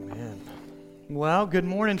Well, good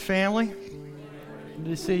morning, family. Good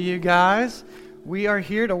to see you guys. We are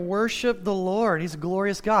here to worship the Lord. He's a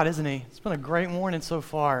glorious God, isn't He? It's been a great morning so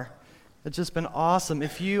far. It's just been awesome.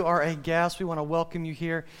 If you are a guest, we want to welcome you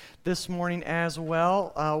here this morning as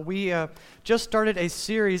well. We just started a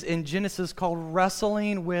series in Genesis called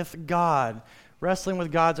Wrestling with God. Wrestling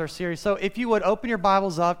with God's our series. So if you would open your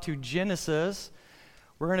Bibles up to Genesis,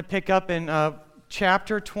 we're going to pick up in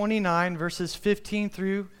chapter 29, verses 15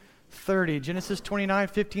 through 30. Genesis 29,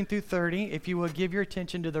 15 through 30. If you will give your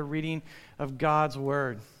attention to the reading of God's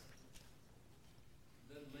Word.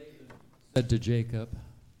 Then Laban said to Jacob,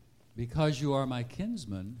 "Because you are my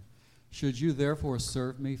kinsman, should you therefore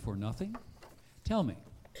serve me for nothing? Tell me,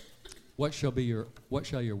 what shall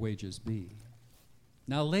your wages be?"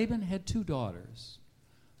 Now Laban had 2 daughters.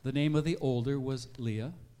 The name of the older was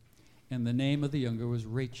Leah, and the name of the younger was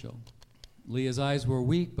Rachel. Leah's eyes were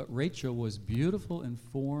weak, but Rachel was beautiful in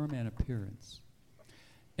form and appearance.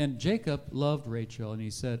 And Jacob loved Rachel, and he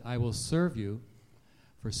said, "I will serve you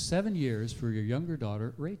for 7 years for your younger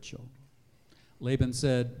daughter, Rachel." Laban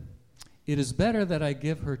said, "It is better that I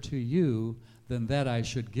give her to you than that I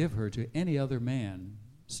should give her to any other man.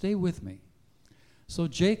 Stay with me." So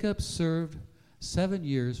Jacob served 7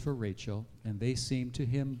 years for Rachel, and they seemed to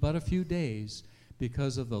him but a few days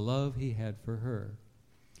because of the love he had for her.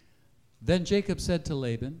 Then Jacob said to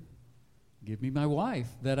Laban, "Give me my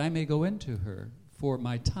wife, that I may go into her, for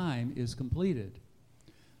my time is completed."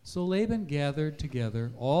 So Laban gathered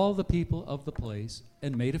together all the people of the place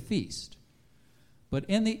and made a feast. But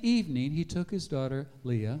in the evening he took his daughter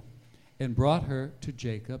Leah and brought her to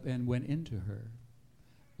Jacob and went into her.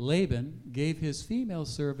 Laban gave his female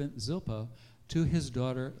servant Zilpah to his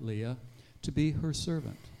daughter Leah to be her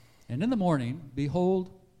servant. And in the morning,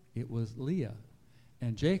 behold, it was Leah.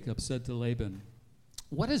 And Jacob said to Laban,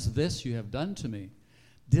 "What is this you have done to me?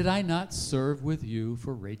 Did I not serve with you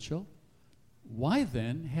for Rachel? Why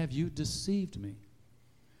then have you deceived me?"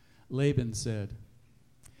 Laban said,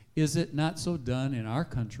 "Is it not so done in our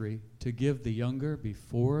country to give the younger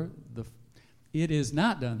before the... It is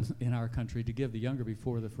not done in our country to give the younger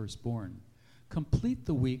before the firstborn. Complete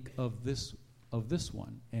the week of this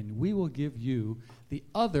one, and we will give you the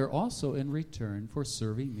other also in return for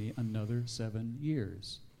serving me another 7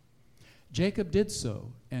 years." Jacob did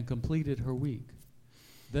so and completed her week.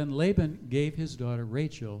 Then Laban gave his daughter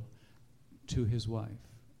Rachel to his wife.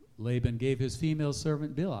 Laban gave his female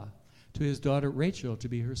servant Bilhah to his daughter Rachel to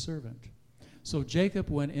be her servant. So Jacob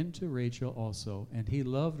went into Rachel also, and he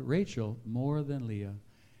loved Rachel more than Leah,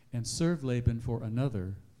 and served Laban for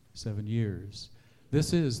another 7 years.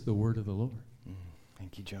 This is the word of the Lord.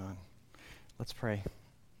 Thank you, John. Let's pray.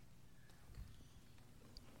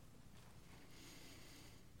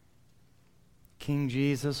 King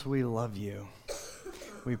Jesus, we love you.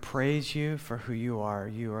 We praise you for who you are.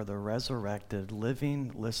 You are the resurrected,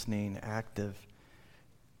 living, listening, active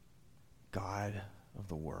God of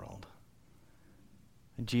the world.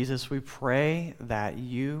 And Jesus, we pray that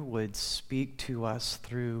you would speak to us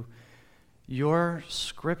through your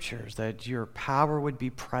scriptures, that your power would be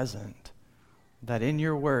present, that in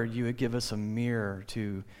your word you would give us a mirror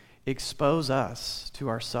to expose us to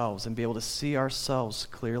ourselves and be able to see ourselves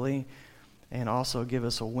clearly, and also give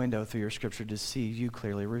us a window through your scripture to see you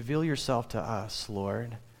clearly. Reveal yourself to us,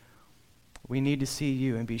 Lord. We need to see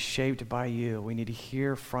you and be shaped by you. We need to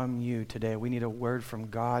hear from you today. We need a word from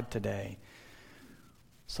God today.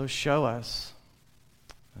 So show us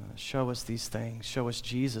these things. Show us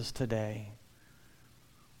Jesus today.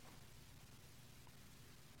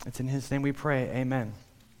 It's in his name we pray. Amen.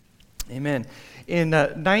 Amen. In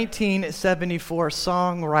 1974,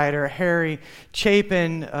 songwriter Harry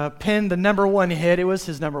Chapin penned the number one hit. It was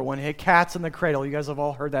his number one hit, "Cats in the Cradle." You guys have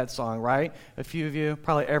all heard that song, right? A few of you,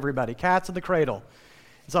 probably everybody. "Cats in the Cradle."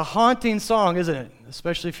 It's a haunting song, isn't it?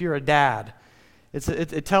 Especially if you're a dad.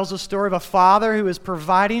 It tells a story of a father who is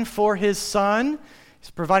providing for his son. He's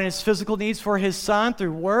providing his physical needs for his son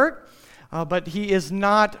through work, but he is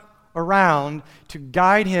not around to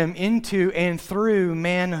guide him into and through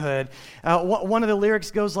manhood. One of the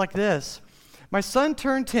lyrics goes like this: "My son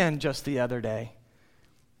turned 10 just the other day.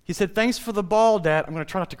 He said, 'Thanks for the ball, Dad.'" I'm going to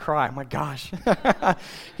try not to cry. Oh my gosh.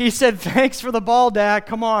 He said, "Thanks for the ball, Dad.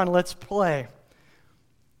 Come on, let's play.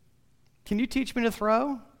 Can you teach me to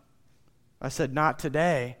throw?" I said, "Not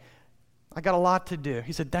today. I got a lot to do."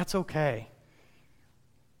 He said, "That's okay."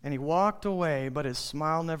 And he walked away, but his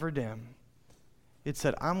smile never dimmed. It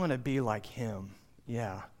said, "I'm going to be like him."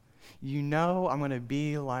 Yeah. I'm going to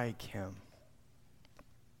be like him.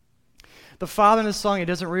 The father in this song, he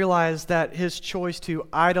doesn't realize that his choice to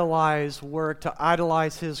idolize work, to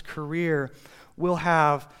idolize his career, will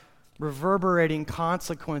have reverberating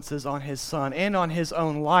consequences on his son and on his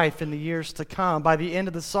own life in the years to come. By the end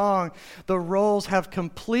of the song, the roles have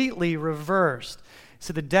completely reversed.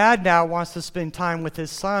 So the dad now wants to spend time with his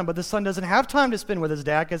son, but the son doesn't have time to spend with his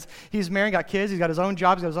dad because he's married, got kids, he's got his own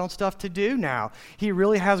job, he's got his own stuff to do now. He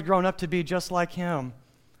really has grown up to be just like him.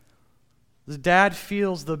 His dad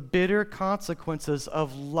feels the bitter consequences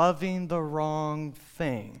of loving the wrong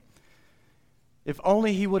thing. If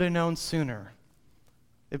only he would have known sooner.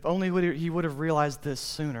 If only he would have realized this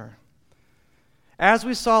sooner. As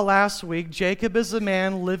we saw last week, Jacob is a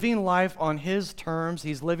man living life on his terms.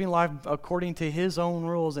 He's living life according to his own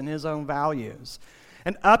rules and his own values.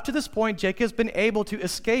 And up to this point, Jacob's been able to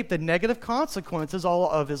escape the negative consequences all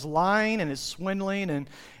of his lying and his swindling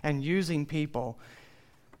and using people.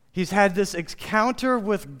 He's had this encounter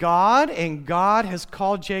with God, and God has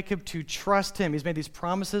called Jacob to trust him. He's made these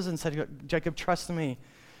promises and said, Jacob, trust me.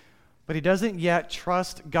 But he doesn't yet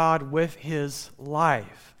trust God with his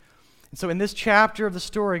life. And so in this chapter of the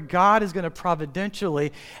story, God is going to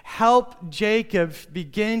providentially help Jacob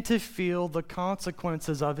begin to feel the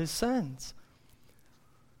consequences of his sins.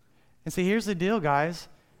 And see, here's the deal, guys.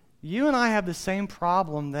 You and I have the same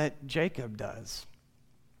problem that Jacob does.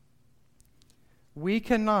 We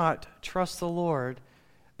cannot trust the Lord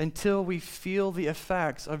until we feel the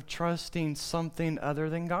effects of trusting something other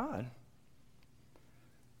than God.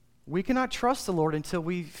 We cannot trust the Lord until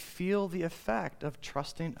we feel the effect of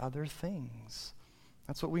trusting other things.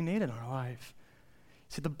 That's what we need in our life.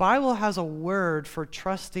 See, the Bible has a word for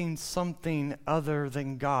trusting something other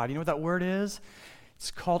than God. You know what that word is?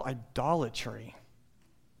 It's called idolatry.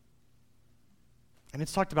 And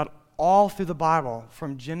it's talked about all through the Bible,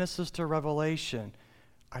 from Genesis to Revelation.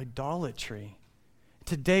 Idolatry.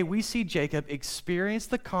 Today we see Jacob experience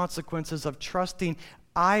the consequences of trusting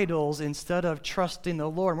idols instead of trusting the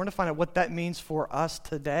Lord. We're going to find out what that means for us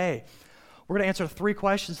today. We're going to answer 3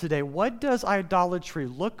 questions today. What does idolatry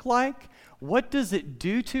look like? What does it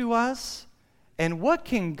do to us? And what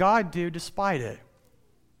can God do despite it?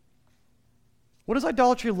 What does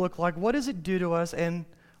idolatry look like? What does it do to us? And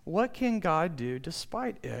what can God do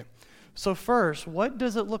despite it? So first, what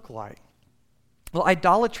does it look like? Well,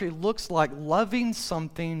 idolatry looks like loving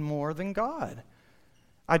something more than God.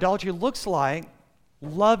 Idolatry looks like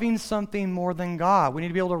loving something more than God. We need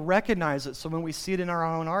to be able to recognize it so when we see it in our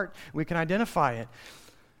own heart, we can identify it.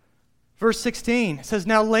 Verse 16 says,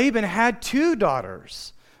 Now Laban had 2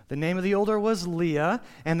 daughters. The name of the older was Leah,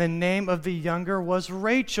 and the name of the younger was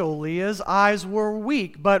Rachel. Leah's eyes were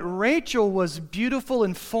weak, but Rachel was beautiful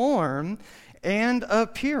in form and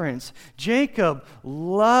appearance. Jacob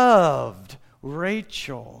loved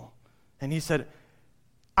Rachel. And he said,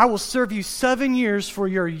 I will serve you 7 years for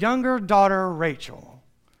your younger daughter, Rachel.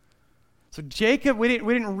 So Jacob, we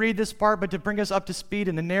didn't read this part, but to bring us up to speed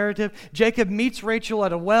in the narrative, Jacob meets Rachel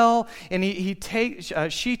at a well, and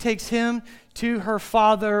she takes him to her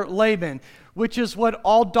father Laban, which is what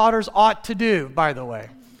all daughters ought to do, by the way.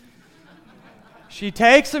 She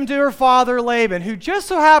takes him to her father Laban, who just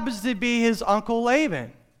so happens to be his uncle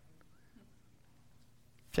Laban,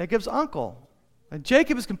 Jacob's uncle. And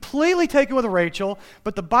Jacob is completely taken with Rachel,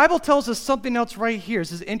 but the Bible tells us something else right here.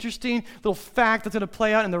 This is an interesting little fact that's going to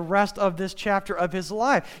play out in the rest of this chapter of his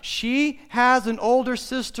life. She has an older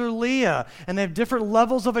sister, Leah, and they have different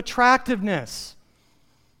levels of attractiveness,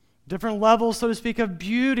 different levels, so to speak, of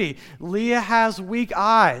beauty. Leah has weak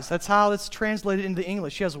eyes. That's how it's translated into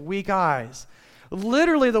English. She has weak eyes.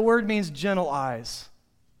 Literally, the word means gentle eyes.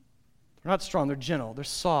 They're not strong, they're gentle, they're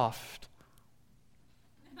soft.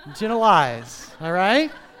 Gentle eyes, all right?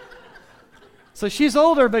 So she's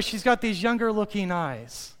older, but she's got these younger looking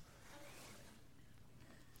eyes.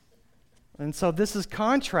 And so this is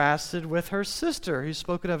contrasted with her sister, who's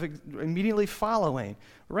spoken of immediately following,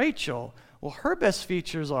 Rachel. Well, her best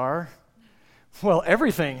features are, well,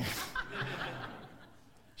 everything.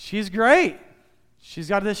 She's great. She's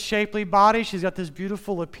got this shapely body. She's got this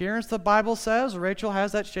beautiful appearance, the Bible says. Rachel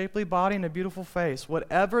has that shapely body and a beautiful face.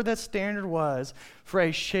 Whatever that standard was for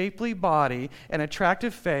a shapely body and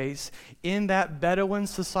attractive face in that Bedouin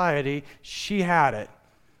society, she had it.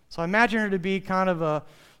 So I imagine her to be kind of a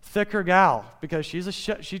thicker gal because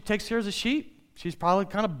she takes care of the sheep. She's probably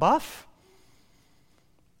kind of buff.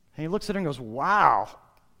 And he looks at her and goes, wow,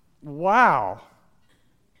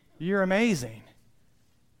 you're amazing.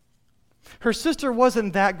 Her sister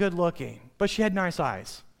wasn't that good looking, but she had nice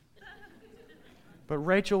eyes. But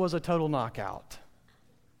Rachel was a total knockout.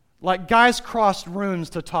 Like guys crossed rooms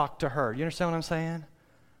to talk to her. You understand what I'm saying?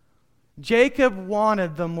 Jacob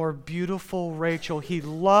wanted the more beautiful Rachel. He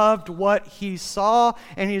loved what he saw,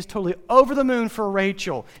 and he is totally over the moon for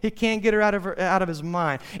Rachel. He can't get her out of his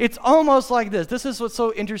mind. It's almost like this. This is what's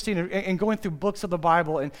so interesting in going through books of the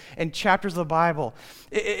Bible and chapters of the Bible.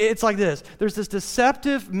 It's like this. There's this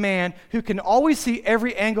deceptive man who can always see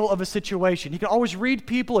every angle of a situation. He can always read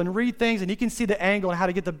people and read things, and he can see the angle and how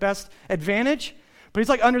to get the best advantage. But he's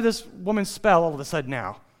like under this woman's spell all of a sudden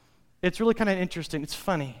now. It's really kind of interesting. It's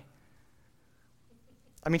funny.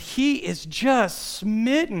 I mean, he is just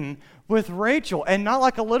smitten with Rachel, and not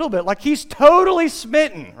like a little bit, like he's totally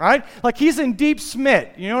smitten, right? Like he's in deep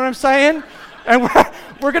smit. You know what I'm saying? And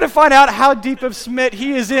we're going to find out how deep of smit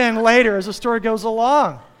he is in later as the story goes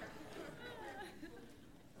along.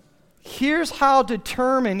 Here's how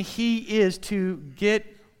determined he is to get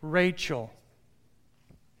Rachel.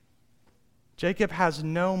 Jacob has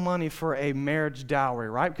no money for a marriage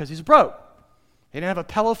dowry, right? Because he's broke. He didn't have a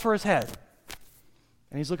pillow for his head.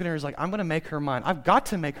 And he's looking at her, he's like, I'm going to make her mine. I've got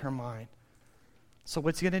to make her mine. So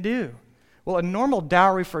what's he going to do? Well, a normal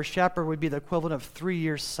dowry for a shepherd would be the equivalent of 3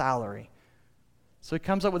 years' salary. So he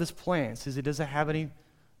comes up with his plan. Says he doesn't have any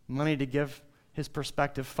money to give his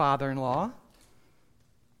prospective father-in-law.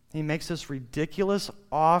 He makes this ridiculous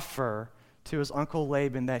offer to his uncle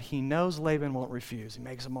Laban that he knows Laban won't refuse. He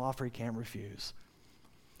makes him an offer he can't refuse.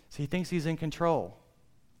 So he thinks he's in control.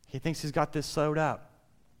 He thinks he's got this sewed up.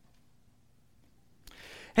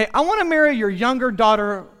 Hey, I want to marry your younger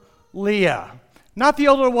daughter, Leah. Not the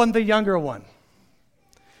older one, the younger one.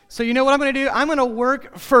 So you know what I'm going to do? I'm going to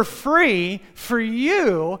work for free for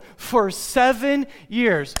you for 7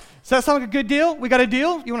 years. Does that sound like a good deal? We got a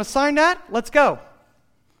deal? You want to sign that? Let's go.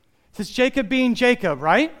 This is Jacob being Jacob,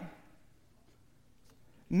 right?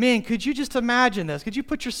 Man, could you just imagine this? Could you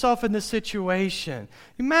put yourself in this situation?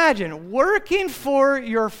 Imagine working for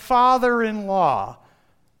your father-in-law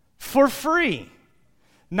for free.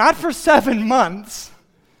 Not for 7 months,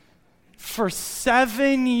 for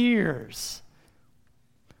 7 years.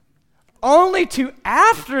 Only to,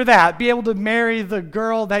 after that, be able to marry the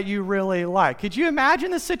girl that you really like. Could you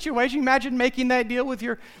imagine the situation? Imagine making that deal with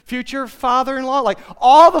your future father-in-law? Like,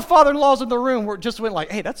 all the father-in-laws in the room just went like,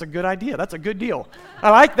 hey, that's a good idea. That's a good deal.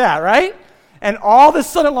 I like that, right? And all the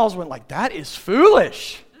son-in-laws went like, that is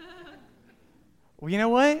foolish. Well, you know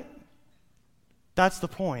what? That's the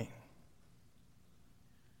point.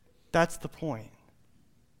 That's the point.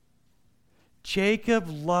 Jacob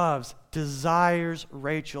desires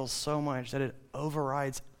Rachel so much that it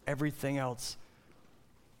overrides everything else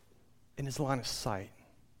in his line of sight.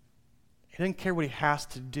 He doesn't care what he has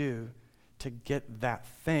to do to get that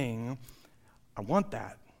thing. I want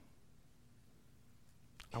that.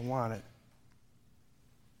 I want it.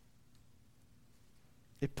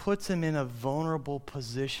 It puts him in a vulnerable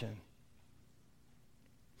position.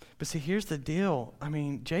 But see, here's the deal. I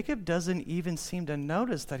mean, Jacob doesn't even seem to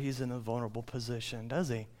notice that he's in a vulnerable position, does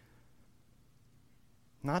he?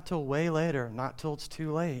 Not till way later, not till it's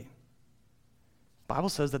too late. The Bible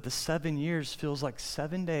says that the 7 years feels like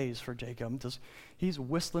 7 days for Jacob. He's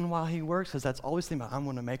whistling while he works because that's always thinking about, I'm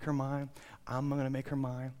going to make her mine. I'm going to make her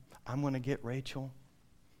mine. I'm going to get Rachel.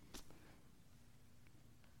 It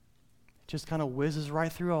just kind of whizzes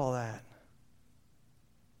right through all that.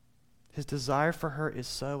 His desire for her is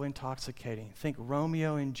so intoxicating. Think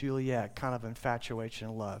Romeo and Juliet, kind of infatuation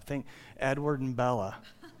and love. Think Edward and Bella,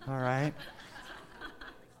 all right?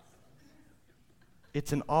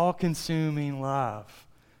 It's an all-consuming love.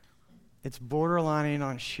 It's borderlining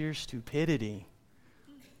on sheer stupidity.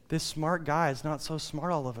 This smart guy is not so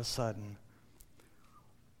smart all of a sudden.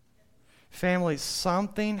 Family,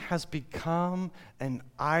 something has become an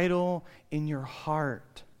idol in your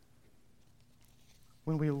heart.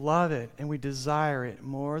 When we love it and we desire it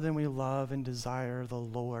more than we love and desire the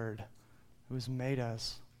Lord who has made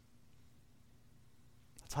us.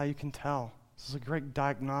 That's how you can tell. This is a great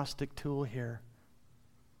diagnostic tool here.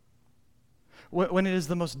 When it is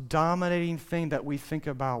the most dominating thing that we think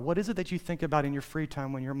about, what is it that you think about in your free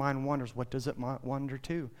time when your mind wanders? What does it wander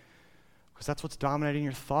to? Because that's what's dominating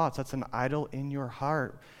your thoughts. That's an idol in your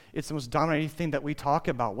heart. It's the most dominating thing that we talk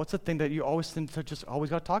about. What's the thing that you always think to just always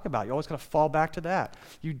got to talk about? You always got to fall back to that.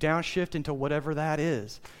 You downshift into whatever that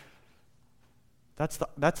is.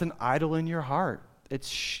 That's an idol in your heart.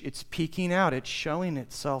 It's peeking out. It's showing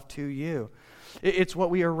itself to you. It's what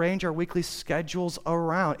we arrange our weekly schedules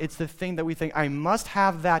around. It's the thing that we think, I must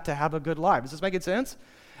have that to have a good life. Does this make sense?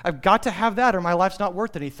 I've got to have that or my life's not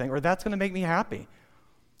worth anything, or that's going to make me happy.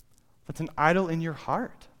 That's an idol in your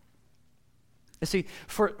heart. You see,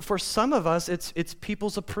 for some of us, it's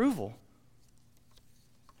people's approval.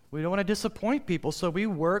 We don't want to disappoint people, so we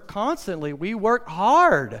work constantly. We work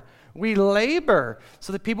hard. We labor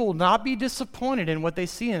so that people will not be disappointed in what they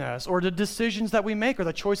see in us, or the decisions that we make, or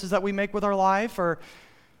the choices that we make with our life, or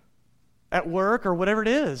at work, or whatever it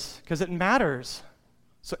is, because it matters.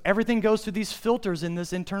 So everything goes through these filters in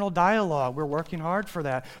this internal dialogue. We're working hard for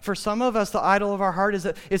that. For some of us, the idol of our heart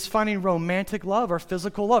is finding romantic love or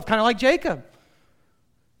physical love, kind of like Jacob.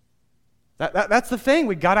 That's the thing.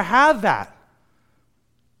 We got to have that.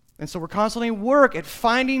 And so we're constantly work at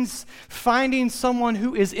finding someone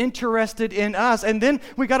who is interested in us. And then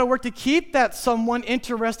we got to work to keep that someone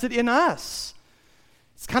interested in us.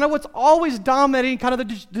 It's kind of what's always dominating kind of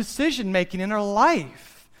the decision making in our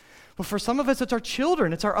life. But for some of us, it's our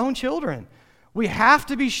children. It's our own children. We have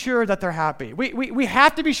to be sure that they're happy. We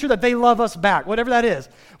have to be sure that they love us back, whatever that is.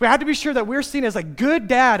 We have to be sure that we're seen as a good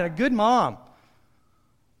dad and a good mom.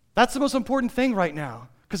 That's the most important thing right now.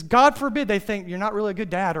 Because God forbid they think you're not really a good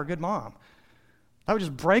dad or a good mom. That would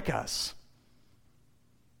just break us.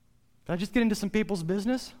 Did I just get into some people's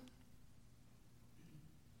business?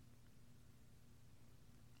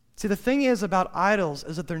 See, the thing is about idols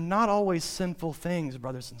is that they're not always sinful things,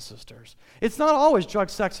 brothers and sisters. It's not always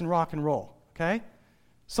drugs, sex, and rock and roll, okay?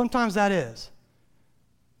 Sometimes that is.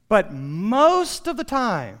 But most of the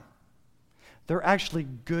time, they're actually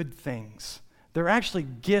good things. They're actually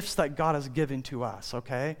gifts that God has given to us,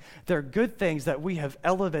 okay? They're good things that we have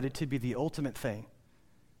elevated to be the ultimate thing.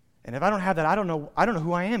 And if I don't have that, I don't know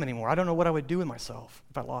who I am anymore. I don't know what I would do with myself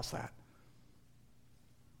if I lost that.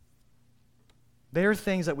 They're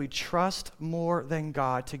things that we trust more than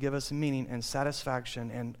God to give us meaning and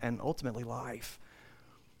satisfaction and ultimately life.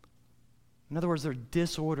 In other words, they're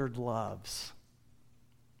disordered loves.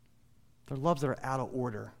 They're loves that are out of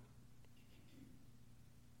order.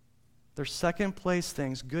 They're second place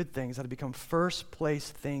things, good things that have become first place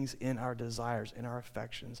things in our desires, in our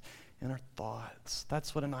affections, in our thoughts.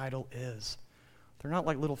 That's what an idol is. They're not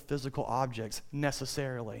like little physical objects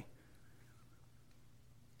necessarily.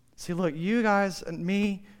 See, look, you guys and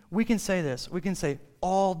me, we can say this. We can say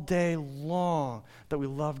all day long that we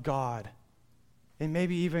love God and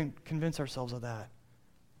maybe even convince ourselves of that.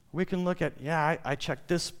 We can look at, I checked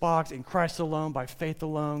this box in Christ alone, by faith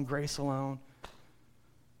alone, grace alone.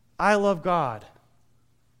 I love God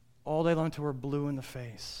all day long till we're blue in the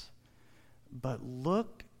face. But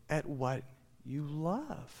look at what you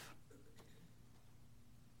love.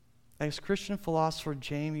 As Christian philosopher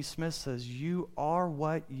Jamie Smith says, you are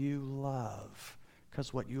what you love,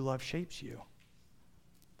 because what you love shapes you.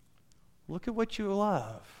 Look at what you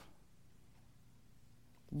love.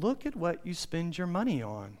 Look at what you spend your money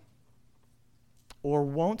on, or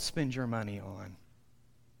won't spend your money on.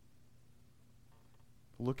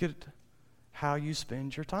 Look at how you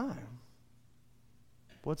spend your time.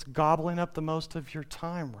 What's gobbling up the most of your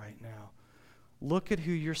time right now? Look at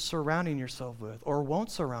who you're surrounding yourself with or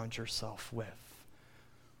won't surround yourself with.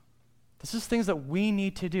 This is things that we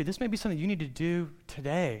need to do. This may be something you need to do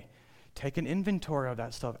today. Take an inventory of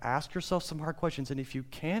that stuff. Ask yourself some hard questions. And if you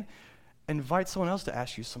can't, invite someone else to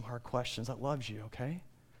ask you some hard questions that loves you, okay?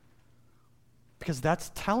 Because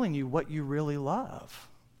that's telling you what you really love.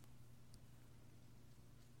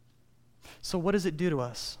 So what does it do to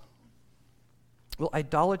us? Well,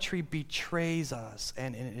 idolatry betrays us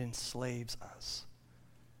and it enslaves us.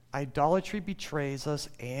 Idolatry betrays us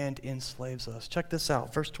and enslaves us. Check this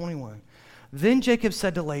out, verse 21. Then Jacob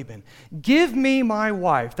said to Laban, "Give me my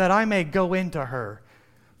wife, that I may go into her,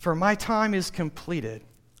 for my time is completed."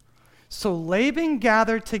 So Laban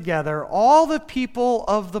gathered together all the people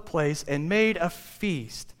of the place and made a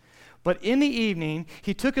feast. But in the evening,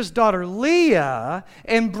 he took his daughter Leah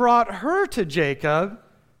and brought her to Jacob,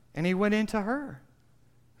 and he went into her.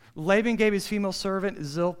 Laban gave his female servant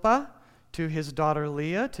Zilpah to his daughter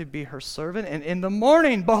Leah to be her servant, and in the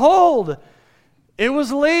morning, behold, it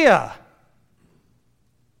was Leah.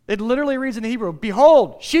 It literally reads in Hebrew,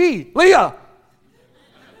 behold, she, Leah.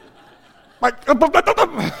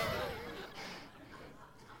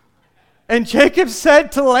 And Jacob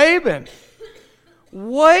said to Laban,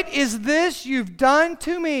 "What is this you've done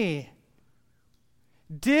to me?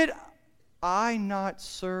 Did I not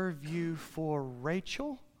serve you for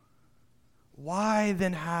Rachel? Why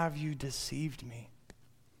then have you deceived me?"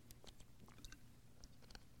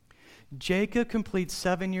 Jacob completes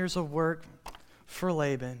 7 years of work for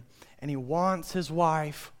Laban, and he wants his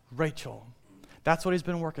wife, Rachel. That's what he's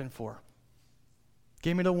been working for.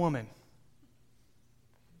 Give me the woman.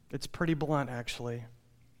 It's pretty blunt, actually.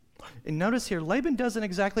 And notice here, Laban doesn't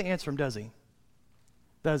exactly answer him, does he?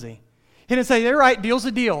 Does he? He didn't say, "All right, deal's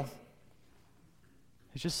a deal."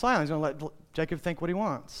 He's just silent. He's going to let Jacob think what he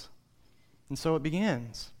wants. And so it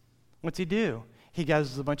begins. What's he do? He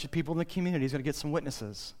gathers a bunch of people in the community. He's going to get some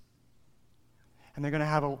witnesses. And they're going to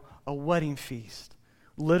have a wedding feast.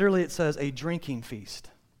 Literally, it says a drinking feast.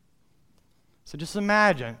 So just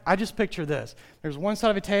imagine, I just picture this. There's one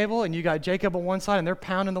side of a table, and you got Jacob on one side, and they're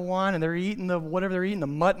pounding the wine, and they're eating whatever they're eating, the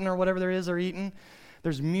mutton or whatever there is they're eating.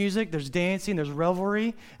 There's music, there's dancing, there's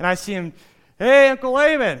revelry. And I see him, hey, Uncle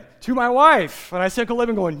Laban, to my wife. And I see Uncle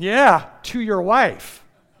Laban going, yeah, to your wife.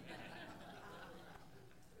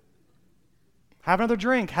 Have another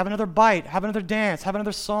drink, have another bite, have another dance, have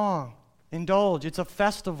another song. Indulge. It's a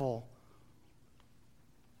festival.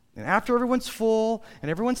 And after everyone's full and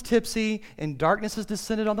everyone's tipsy and darkness has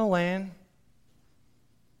descended on the land,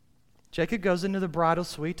 Jacob goes into the bridal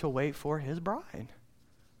suite to wait for his bride.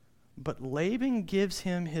 But Laban gives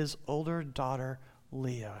him his older daughter,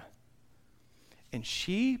 Leah. And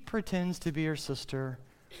she pretends to be her sister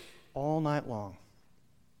all night long.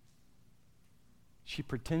 She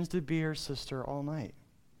pretends to be her sister all night.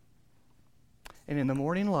 And in the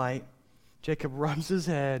morning light, Jacob rubs his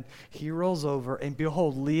head, he rolls over, and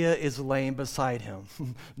behold, Leah is laying beside him.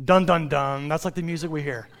 Dun, dun, dun. That's like the music we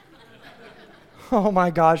hear. Oh my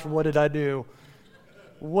gosh, what did I do?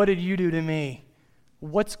 What did you do to me?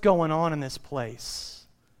 What's going on in this place?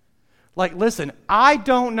 Like, listen, I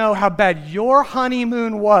don't know how bad your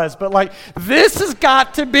honeymoon was, but like, this has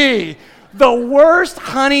got to be the worst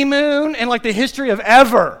honeymoon in like the history of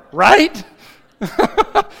ever, right?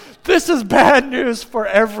 This is bad news for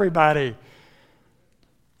everybody.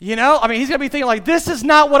 You know, I mean, he's going to be thinking like, this is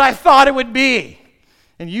not what I thought it would be.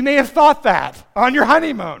 And you may have thought that on your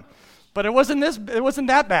honeymoon, but it wasn't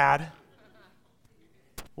that bad.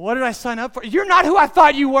 What did I sign up for? You're not who I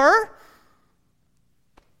thought you were.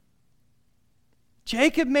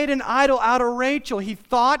 Jacob made an idol out of Rachel. He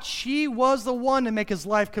thought she was the one to make his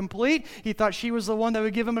life complete. He thought she was the one that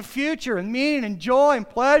would give him a future and meaning and joy and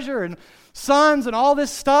pleasure and sons and all this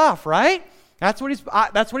stuff, right? That's what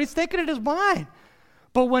he's thinking in his mind.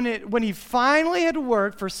 But when he finally had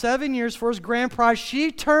worked for 7 years for his grand prize,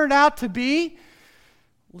 she turned out to be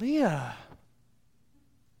Leah.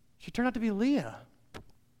 She turned out to be Leah.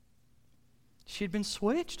 She had been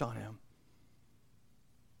switched on him.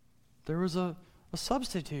 There was a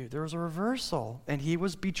substitute. There was a reversal. And he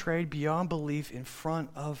was betrayed beyond belief in front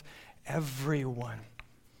of everyone.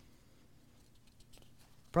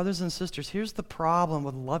 Brothers and sisters, here's the problem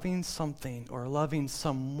with loving something or loving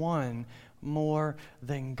someone more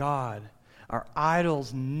than God. Our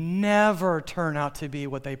idols never turn out to be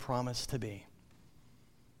what they promise to be.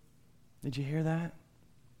 Did you hear that?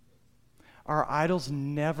 Our idols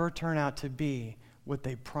never turn out to be what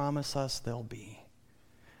they promise us they'll be.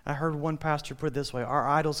 I heard one pastor put it this way: our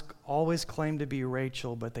idols always claim to be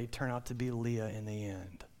Rachel, but they turn out to be Leah in the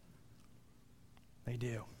end. They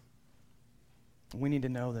do. We need to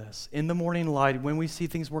know this. In the morning light, when we see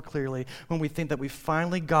things more clearly, when we think that we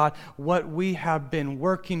finally got what we have been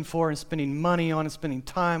working for and spending money on and spending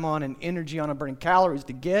time on and energy on and burning calories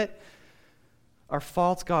to get, our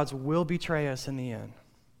false gods will betray us in the end.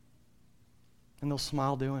 And they'll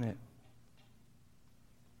smile doing it.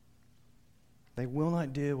 They will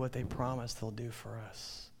not do what they promise they'll do for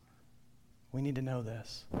us. We need to know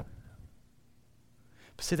this.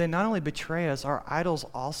 But see, they not only betray us, our idols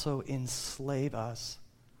also enslave us.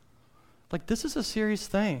 Like, this is a serious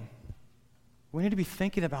thing. We need to be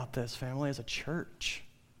thinking about this, family, as a church.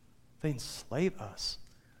 They enslave us.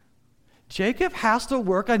 Jacob has to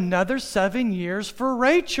work another 7 years for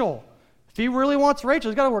Rachel. If he really wants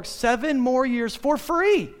Rachel, he's got to work 7 more years for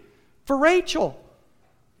free for Rachel.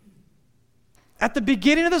 At the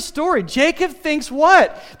beginning of the story, Jacob thinks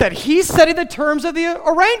what? That he's setting the terms of the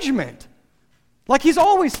arrangement. Like he's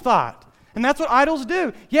always thought. And that's what idols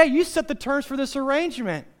do. Yeah, you set the terms for this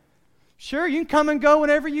arrangement. Sure, you can come and go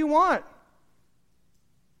whenever you want.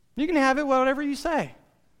 You can have it whatever you say.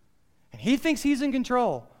 And he thinks he's in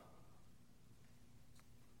control.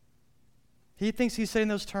 He thinks he's setting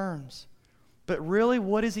those terms. But really,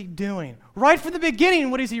 what is he doing? Right from the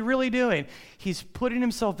beginning, what is he really doing? He's putting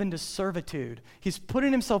himself into servitude. He's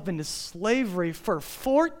putting himself into slavery for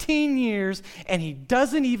 14 years, and he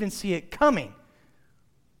doesn't even see it coming.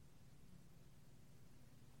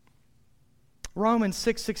 Romans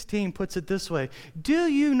 6:16 puts it this way: do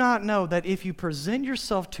you not know that if you present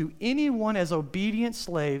yourself to anyone as obedient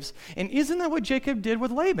slaves, and isn't that what Jacob did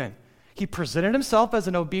with Laban? He presented himself as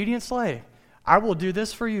an obedient slave. I will do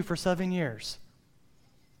this for you for 7 years.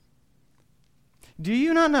 Do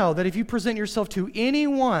you not know that if you present yourself to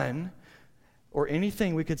anyone, or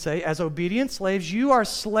anything we could say, as obedient slaves, you are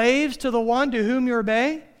slaves to the one to whom you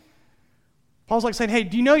obey? Paul's like saying, hey,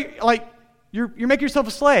 do you know, you're making yourself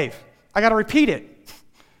a slave. I got to repeat it.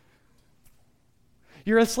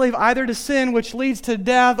 You're a slave either to sin, which leads to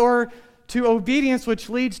death, or to obedience, which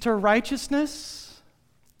leads to righteousness.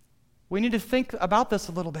 We need to think about this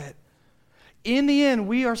a little bit. In the end,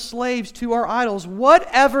 we are slaves to our idols,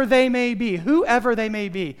 whatever they may be, whoever they may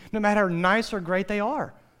be, no matter how nice or great they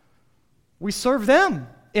are. We serve them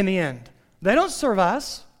in the end. They don't serve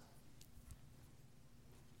us.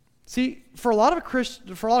 See, for a lot of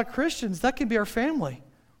Christians, that can be our family.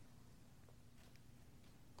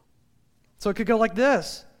 So it could go like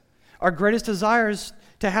this. Our greatest desire is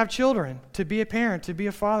to have children, to be a parent, to be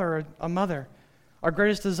a father or a mother. Our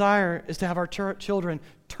greatest desire is to have our children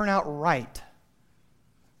turn out right,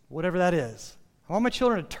 whatever that is. I want my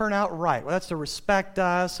children to turn out right. Well, that's to respect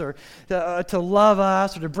us or to love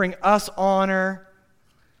us or to bring us honor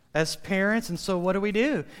as parents. And so what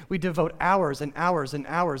do? We devote hours and hours and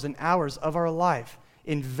hours and hours of our life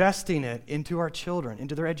investing it into our children,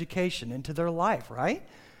 into their education, into their life, right?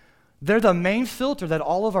 They're the main filter that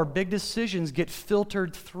all of our big decisions get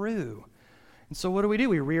filtered through. And so what do?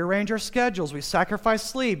 We rearrange our schedules. We sacrifice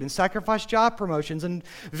sleep and sacrifice job promotions and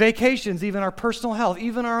vacations, even our personal health,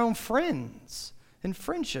 even our own friends and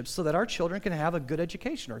friendships so that our children can have a good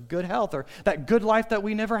education or good health or that good life that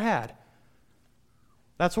we never had.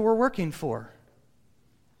 That's what we're working for.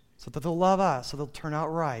 So that they'll love us, so they'll turn out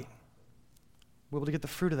right. We're able to get the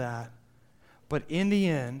fruit of that. But in the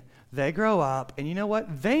end, they grow up, and you know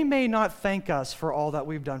what? They may not thank us for all that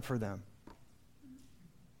we've done for them.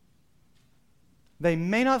 They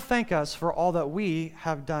may not thank us for all that we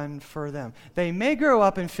have done for them. They may grow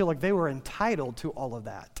up and feel like they were entitled to all of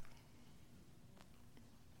that.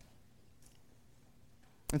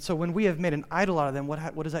 And so when we have made an idol out of them,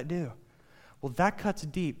 what does that do? Well, that cuts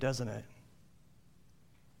deep, doesn't it?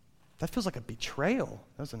 That feels like a betrayal,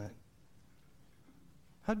 doesn't it?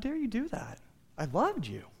 How dare you do that? I loved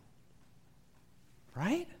you.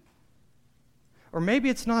 Right? Or maybe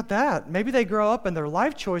it's not that. Maybe they grow up and their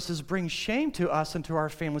life choices bring shame to us and to our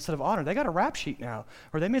family instead of honor. They got a rap sheet now.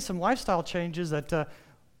 Or they made some lifestyle changes that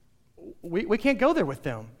we can't go there with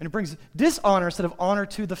them. And it brings dishonor instead of honor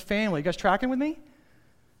to the family. You guys tracking with me?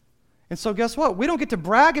 And so guess what? We don't get to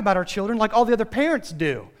brag about our children like all the other parents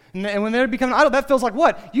do. And when they become an idol, that feels like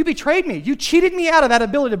what? You betrayed me. You cheated me out of that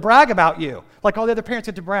ability to brag about you like all the other parents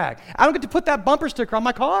get to brag. I don't get to put that bumper sticker on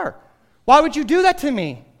my car. Why would you do that to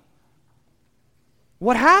me?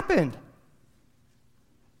 What happened?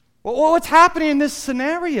 Well, what's happening in this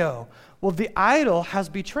scenario? Well, the idol has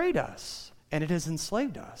betrayed us, and it has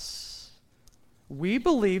enslaved us. We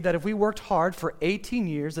believe that if we worked hard for 18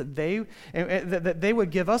 years, that they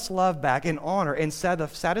would give us love back and honor and the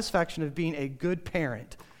satisfaction of being a good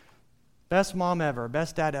parent. Best mom ever,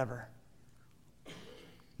 best dad ever.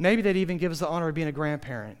 Maybe they'd even give us the honor of being a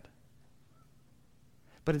grandparent.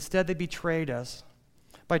 But instead they betrayed us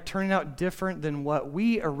by turning out different than what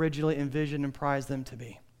we originally envisioned and prized them to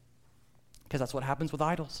be. Because that's what happens with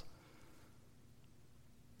idols.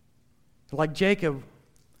 Like Jacob,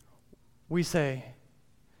 we say,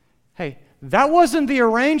 hey, that wasn't the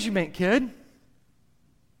arrangement, kid.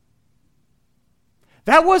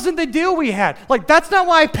 That wasn't the deal we had. Like, that's not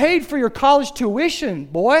why I paid for your college tuition,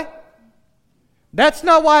 boy. That's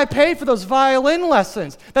not why I paid for those violin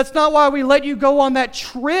lessons. That's not why we let you go on that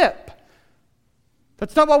trip.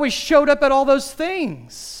 That's not why we showed up at all those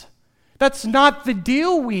things. That's not the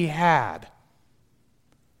deal we had.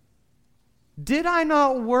 Did I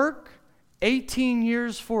not work 18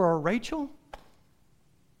 years for a Rachel?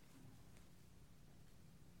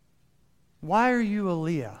 Why are you a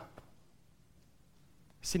Leah?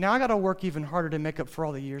 See, now I got to work even harder to make up for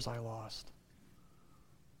all the years I lost.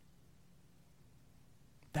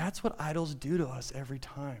 That's what idols do to us every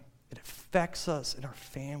time. It affects us in our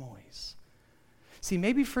families. See,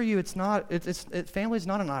 maybe for you, family's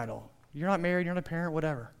not an idol. You're not married, you're not a parent,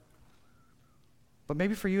 whatever. But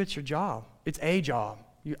maybe for you, it's your job. It's a job.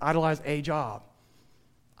 You idolize a job.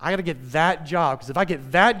 I got to get that job, because if I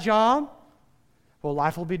get that job, well,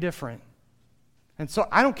 life will be different. And so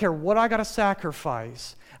I don't care what I got to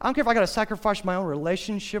sacrifice. I don't care if I got to sacrifice my own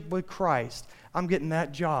relationship with Christ. I'm getting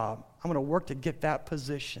that job. I'm going to work to get that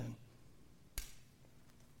position.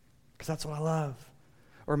 Because that's what I love.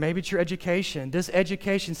 Or maybe it's your education. This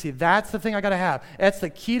education, see, that's the thing I got to have. That's the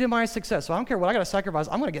key to my success. So I don't care what I got to sacrifice.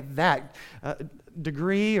 I'm going to get that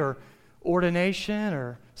degree or ordination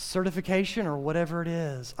or certification or whatever it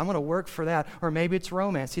is. I'm going to work for that. Or maybe it's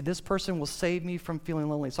romance. See, this person will save me from feeling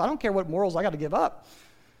lonely. So I don't care what morals I got to give up.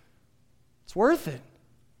 It's worth it.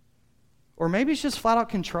 Or maybe it's just flat out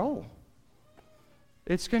control.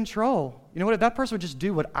 It's control. You know what? If that person would just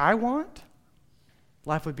do what I want,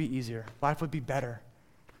 life would be easier. Life would be better.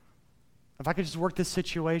 If I could just work this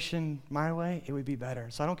situation my way, it would be better.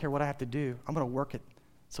 So I don't care what I have to do. I'm going to work it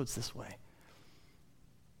so it's this way.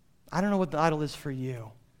 I don't know what the idol is for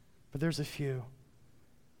you, but there's a few.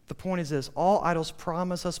 The point is this: all idols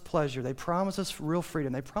promise us pleasure. They promise us real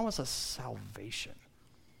freedom. They promise us salvation.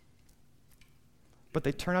 But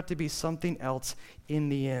they turn out to be something else in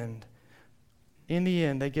the end. In the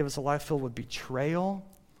end, they give us a life filled with betrayal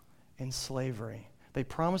and slavery. They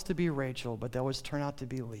promise to be Rachel, but they always turn out to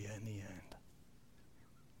be Leah in the end.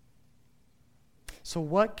 So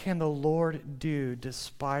what can the Lord do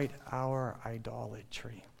despite our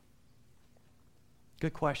idolatry?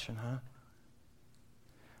 Good question, huh?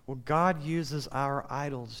 Well, God uses our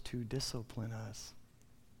idols to discipline us.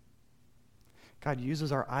 God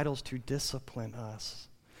uses our idols to discipline us.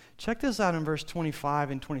 Check this out in verse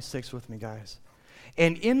 25 and 26 with me, guys.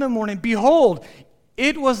 And in the morning, behold,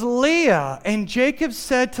 it was Leah, and Jacob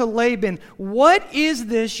said to Laban, what is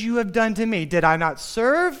this you have done to me? Did I not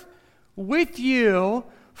serve with you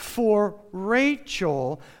for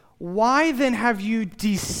Rachel? Why then have you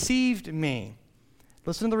deceived me?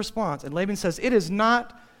 Listen to the response. And Laban says, it is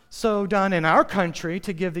not so done in our country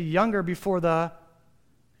to give the younger before the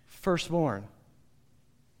firstborn.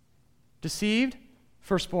 Deceived,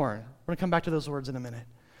 firstborn. We're going to come back to those words in a minute.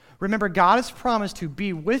 Remember, God has promised to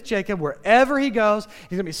be with Jacob wherever he goes. He's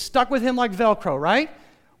going to be stuck with him like Velcro, right?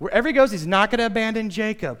 Wherever he goes, he's not going to abandon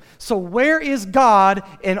Jacob. So where is God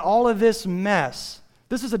in all of this mess?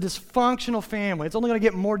 This is a dysfunctional family. It's only going to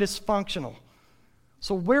get more dysfunctional.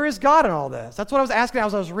 So where is God in all this? That's what I was asking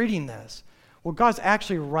as I was reading this. Well, God's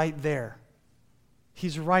actually right there.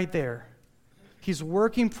 He's right there. He's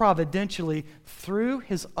working providentially through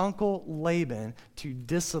his uncle Laban to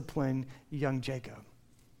discipline young Jacob.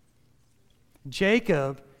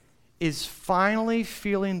 Jacob is finally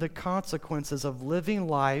feeling the consequences of living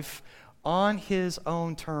life on his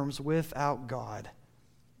own terms without God.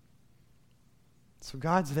 So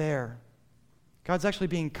God's there. God's actually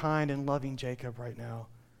being kind and loving Jacob right now.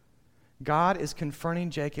 God is confronting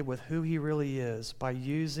Jacob with who he really is by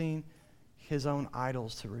using his own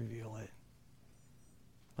idols to reveal it.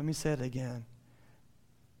 Let me say it again.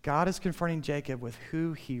 God is confronting Jacob with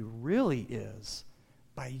who he really is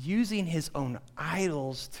by using his own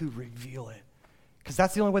idols to reveal it. Because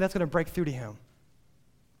that's the only way that's going to break through to him.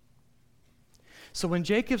 So when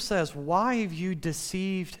Jacob says, why have you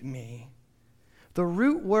deceived me? The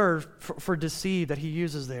root word for deceive that he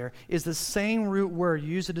uses there is the same root word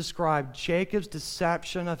used to describe Jacob's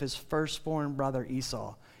deception of his firstborn brother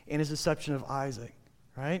Esau and his deception of Isaac,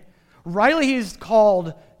 right? Rightly he is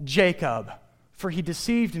called Jacob, for he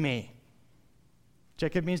deceived me.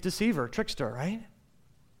 Jacob means deceiver, trickster, right?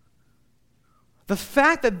 The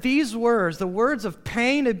fact that these words, the words of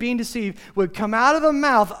pain of being deceived, would come out of the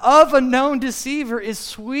mouth of a known deceiver is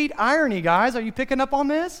sweet irony, guys. Are you picking up on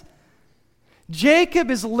this?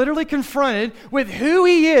 Jacob is literally confronted with who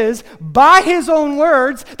he is by his own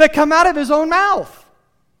words that come out of his own mouth.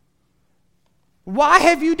 Why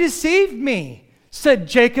have you deceived me? Said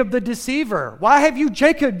Jacob the deceiver. Why have you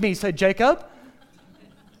Jacobed me? Said Jacob.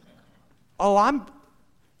 Oh,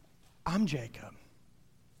 I'm Jacob.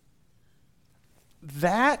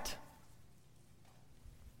 That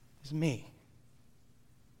is me.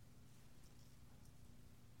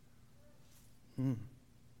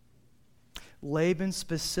 Laban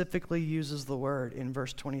specifically uses the word in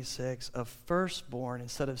verse 26 of firstborn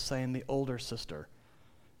instead of saying the older sister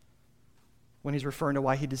when he's referring to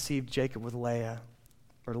why he deceived Jacob with Leah.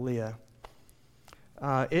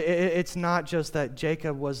 It's not just that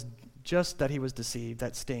Jacob was just that he was deceived.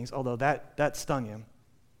 That stings, although that stung him.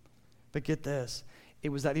 But get this. It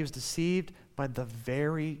was that he was deceived by the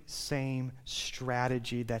very same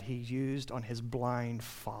strategy that he used on his blind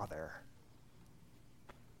father.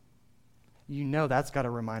 You know that's got to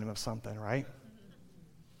remind him of something, right?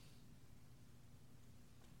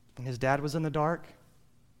 When his dad was in the dark,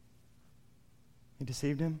 he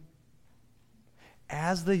deceived him.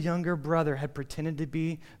 As the younger brother had pretended to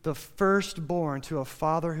be the firstborn to a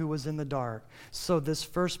father who was in the dark, so this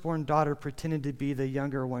firstborn daughter pretended to be the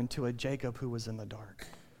younger one to a Jacob who was in the dark.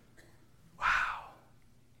 Wow.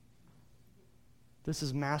 This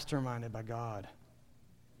is masterminded by God.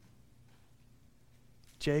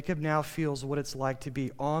 Jacob now feels what it's like to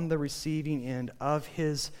be on the receiving end of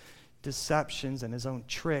his deceptions and his own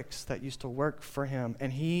tricks that used to work for him,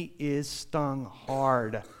 and he is stung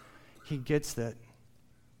hard. He gets that.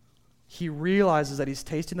 He realizes that he's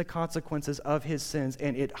tasting the consequences of his sins,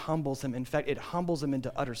 and it humbles him. In fact, it humbles him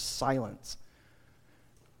into utter silence.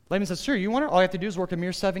 Laban says, sure, you want it? All you have to do is work a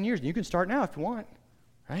mere 7 years, and you can start now if you want,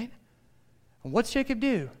 right? And what's Jacob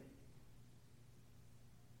do?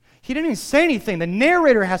 He didn't even say anything. The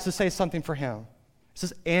narrator has to say something for him. It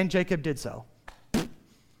says, and Jacob did so.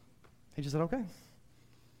 He just said, okay.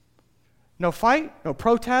 No fight, no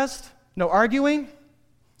protest, no arguing.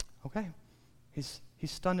 Okay. He's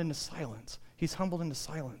stunned into silence. He's humbled into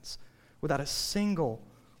silence without a single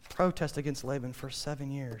protest against Laban for 7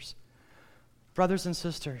 years. Brothers and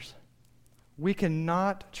sisters, we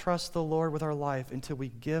cannot trust the Lord with our life until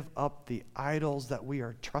we give up the idols that we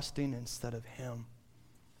are trusting instead of Him.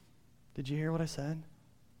 Did you hear what I said?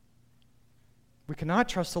 We cannot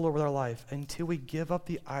trust the Lord with our life until we give up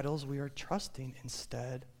the idols we are trusting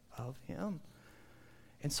instead of Him.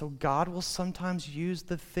 And so God will sometimes use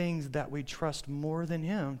the things that we trust more than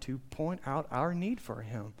Him to point out our need for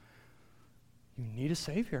Him. You need a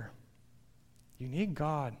Savior. You need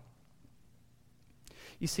God.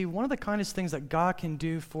 You see, one of the kindest things that God can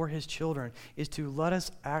do for His children is to let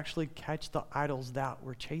us actually catch the idols that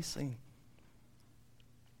we're chasing.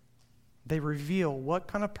 They reveal what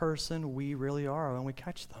kind of person we really are when we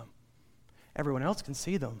catch them. Everyone else can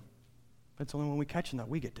see them, but it's only when we catch them that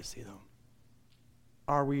we get to see them.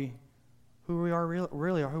 Are we who we are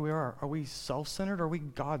really are who we are? Are we self-centered or are we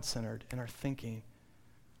God-centered in our thinking?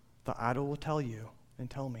 The idol will tell you and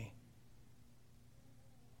tell me.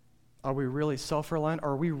 Are we really self-reliant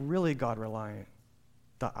or are we really God-reliant?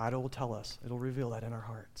 The idol will tell us. It'll reveal that in our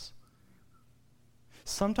hearts.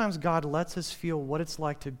 Sometimes God lets us feel what it's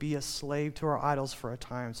like to be a slave to our idols for a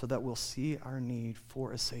time so that we'll see our need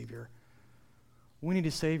for a Savior. We need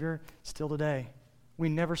a Savior still today. We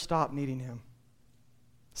never stop needing Him.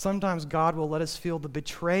 Sometimes God will let us feel the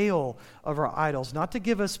betrayal of our idols, not to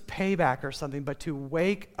give us payback or something, but to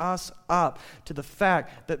wake us up to the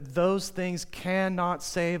fact that those things cannot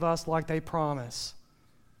save us like they promise.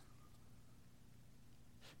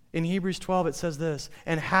 In Hebrews 12, it says this,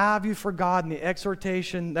 and have you forgotten the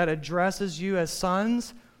exhortation that addresses you as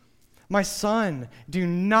sons? My son, do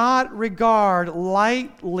not regard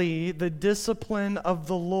lightly the discipline of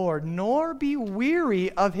the Lord, nor be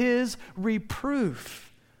weary of His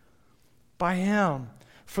reproof by Him.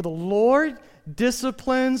 For the Lord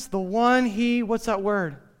disciplines the one He, what's that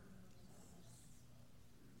word?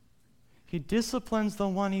 He disciplines the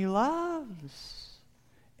one He loves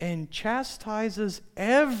and chastises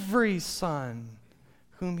every son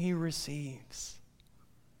whom He receives.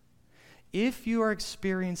 If you are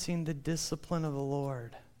experiencing the discipline of the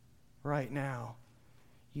Lord right now,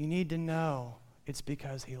 you need to know it's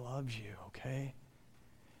because He loves you, okay?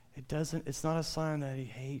 It's not a sign that He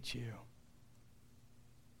hates you.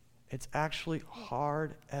 It's actually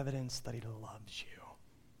hard evidence that He loves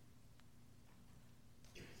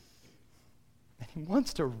you. And He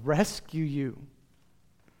wants to rescue you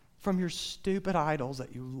from your stupid idols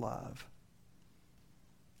that you love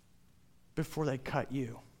before they cut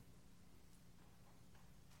you.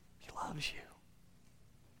 He loves you.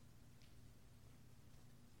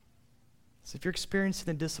 So if you're experiencing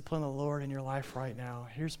the discipline of the Lord in your life right now,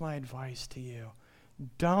 here's my advice to you.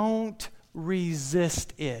 Don't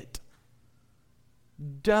resist it.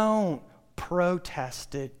 Don't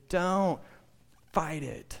protest it. Don't fight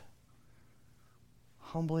it.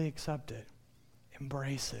 Humbly accept it.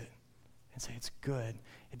 Embrace it and say it's good.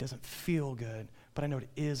 It doesn't feel good, but I know it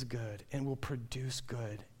is good and will produce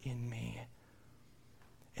good in me.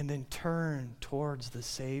 And then turn towards the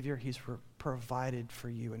Savior He's provided for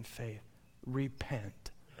you in faith.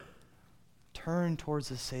 Repent. Turn towards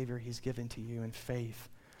the Savior He's given to you in faith.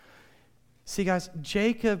 See, guys,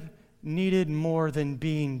 Jacob needed more than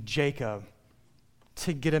being Jacob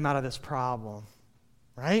to get him out of this problem,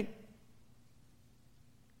 right?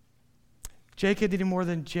 Jacob needed more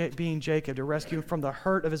than being Jacob to rescue him from the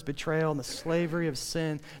hurt of his betrayal and the slavery of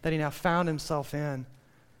sin that he now found himself in.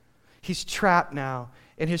 He's trapped now,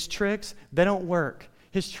 and his tricks, they don't work.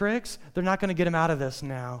 His tricks, they're not going to get him out of this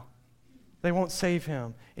now. They won't save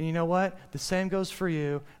him. And you know what? The same goes for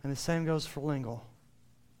you, and the same goes for Lingle.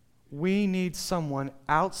 We need someone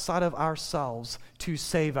outside of ourselves to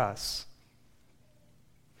save us.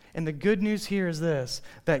 And the good news here is this,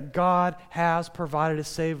 that God has provided a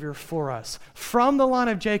Savior for us. From the line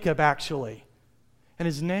of Jacob, actually. And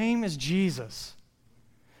His name is Jesus.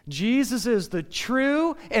 Jesus is the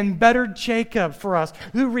true and better Jacob for us,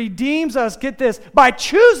 who redeems us, get this, by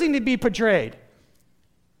choosing to be betrayed.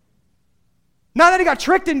 Not that He got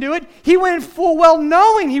tricked into it. He went in full well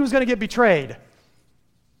knowing He was going to get betrayed.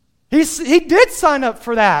 He did sign up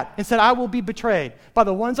for that and said, I will be betrayed by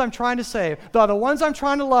the ones I'm trying to save, by the ones I'm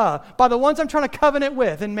trying to love, by the ones I'm trying to covenant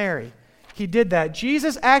with and marry. He did that.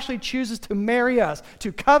 Jesus actually chooses to marry us,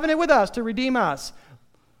 to covenant with us, to redeem us.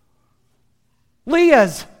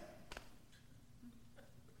 Leah's.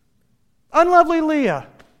 Unlovely Leah.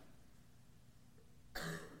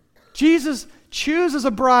 Jesus chooses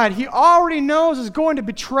a bride he already knows is going to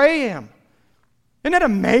betray him. Isn't that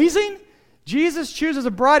amazing? Jesus chooses a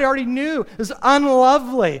bride he already knew is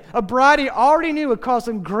unlovely, a bride he already knew would cause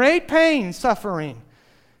him great pain, suffering.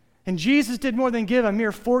 And Jesus did more than give a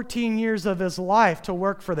mere 14 years of his life to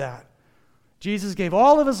work for that. Jesus gave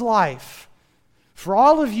all of his life for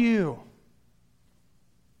all of you.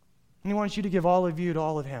 And he wants you to give all of you to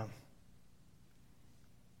all of him.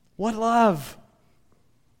 What love?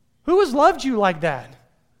 Who has loved you like that?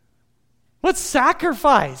 What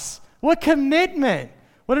sacrifice? What commitment?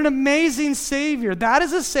 What an amazing Savior. That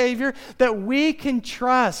is a Savior that we can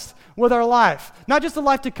trust with our life. Not just the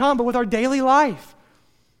life to come, but with our daily life.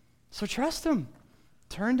 So trust him.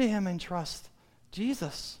 Turn to him and trust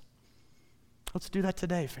Jesus. Let's do that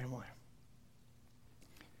today, family.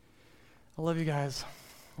 I love you guys.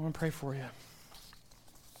 I want to pray for you.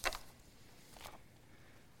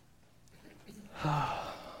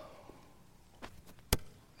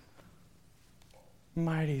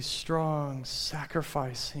 Mighty, strong,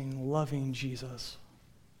 sacrificing, loving Jesus.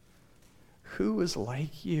 Who is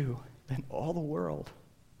like you in all the world?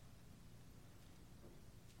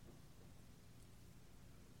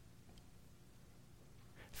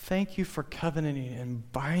 Thank you for covenanting and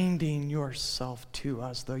binding yourself to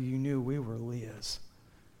us, though you knew we were Leah's,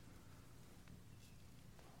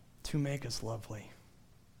 to make us lovely.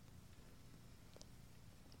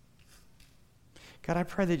 God, I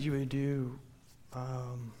pray that you would do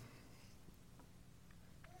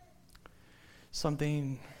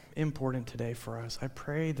something important today for us. I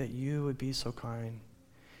pray that you would be so kind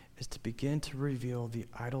as to begin to reveal the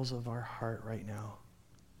idols of our heart right now,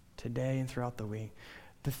 today and throughout the week.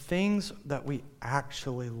 The things that we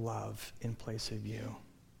actually love in place of you.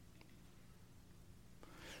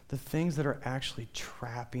 The things that are actually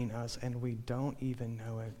trapping us and we don't even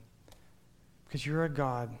know it. Because you're a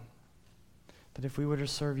God that if we were to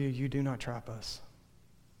serve you, you do not trap us.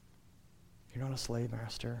 You're not a slave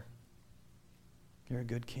master. You're a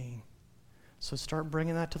good king. So start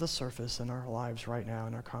bringing that to the surface in our lives right now,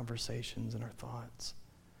 in our conversations and our thoughts.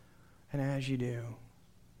 And as you do,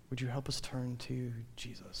 would you help us turn to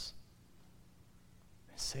Jesus?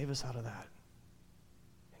 And save us out of that.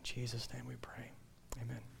 In Jesus' name we pray.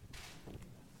 Amen.